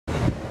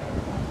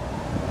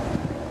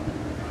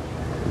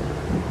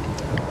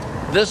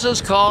This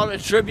is called A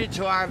Tribute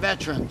to Our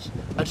Veterans.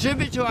 A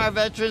Tribute to Our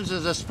Veterans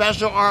is a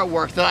special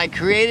artwork that I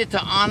created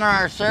to honor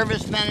our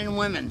servicemen and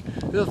women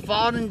who have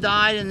fought and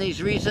died in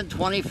these recent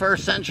 21st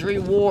century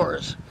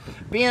wars.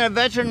 Being a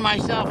veteran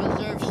myself and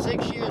served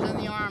 6 years in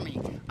the Army,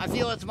 I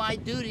feel it's my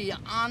duty to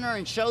honor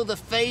and show the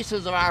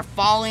faces of our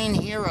fallen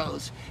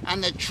heroes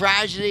and the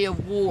tragedy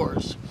of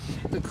wars.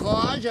 The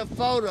collage of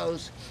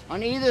photos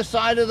on either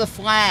side of the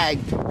flag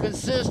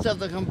consists of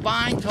the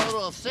combined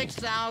total of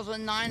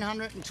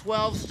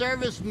 6,912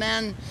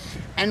 servicemen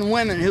and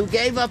women who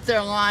gave up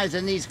their lives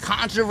in these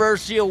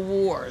controversial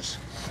wars.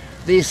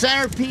 The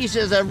centerpiece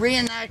is a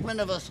reenactment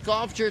of a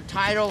sculpture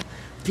titled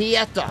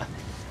Pietra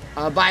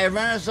by a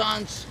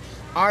Renaissance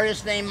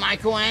artist named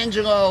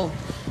Angelo.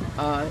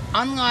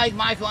 Unlike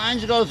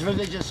Michelangelo's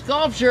religious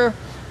sculpture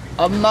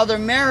of Mother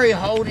Mary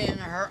holding in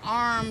her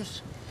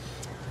arms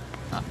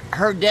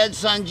her dead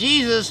son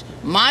Jesus,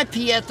 my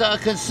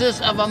Pietra consists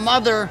of a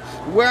mother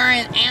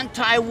wearing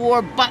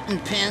anti-war button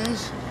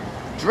pins,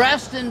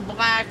 dressed in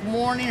black,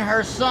 mourning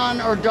her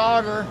son or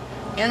daughter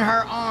in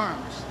her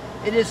arms.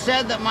 It is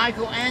said that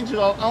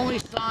Michelangelo only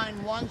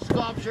signed one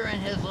sculpture in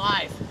his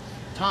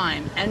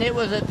lifetime, and it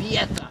was a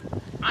Pietra.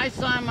 I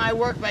signed my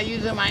work by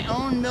using my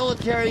own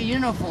military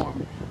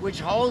uniform, which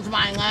holds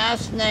my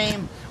last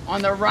name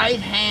on the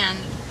right-hand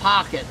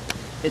pocket.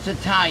 It's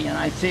Italian.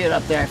 I see it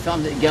up there. I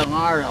filmed it in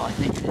Gallardo, I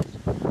think it is.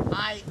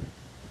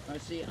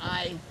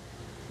 I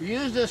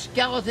used a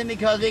skeleton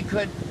because it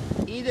could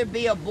either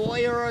be a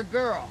boy or a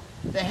girl.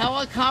 The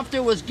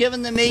helicopter was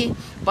given to me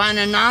by an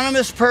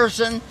anonymous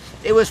person.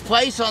 It was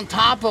placed on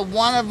top of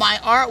one of my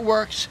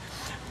artworks.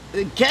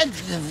 The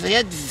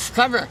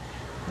cover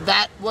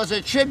that was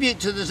a tribute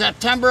to the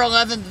September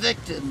 11th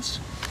victims.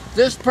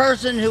 This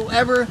person,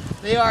 whoever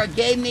they are,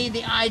 gave me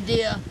the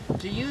idea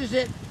to use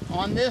it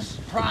on this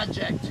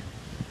project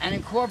and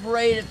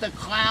incorporated the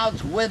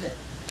clouds with it.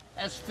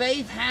 As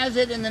faith has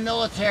it in the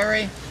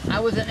military, I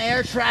was an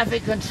air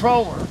traffic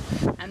controller,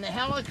 and the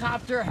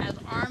helicopter has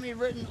Army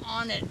written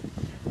on it,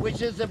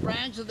 which is the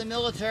branch of the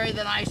military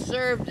that I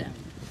served in.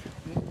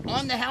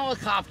 On the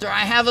helicopter,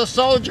 I have a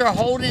soldier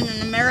holding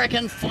an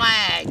American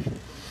flag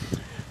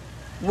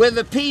with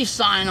a peace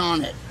sign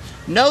on it.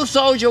 No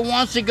soldier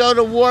wants to go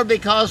to war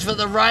because for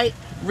the right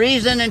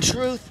reason and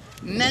truth,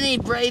 many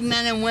brave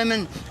men and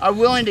women are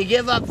willing to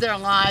give up their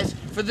lives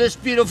for this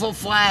beautiful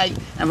flag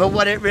and for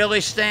what it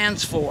really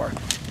stands for.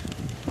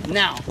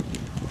 Now,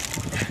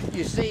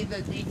 you see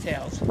the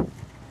details. And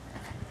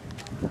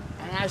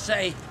I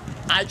say,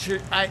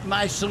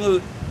 my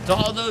salute to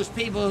all those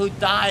people who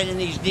died in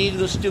these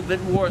needless,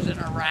 stupid wars in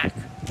Iraq.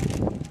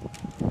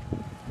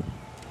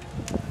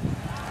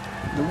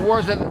 The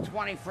wars of the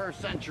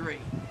 21st century.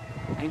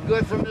 And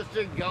good for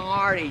Mr.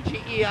 Gallardi,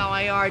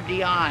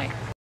 G-E-L-A-R-D-I.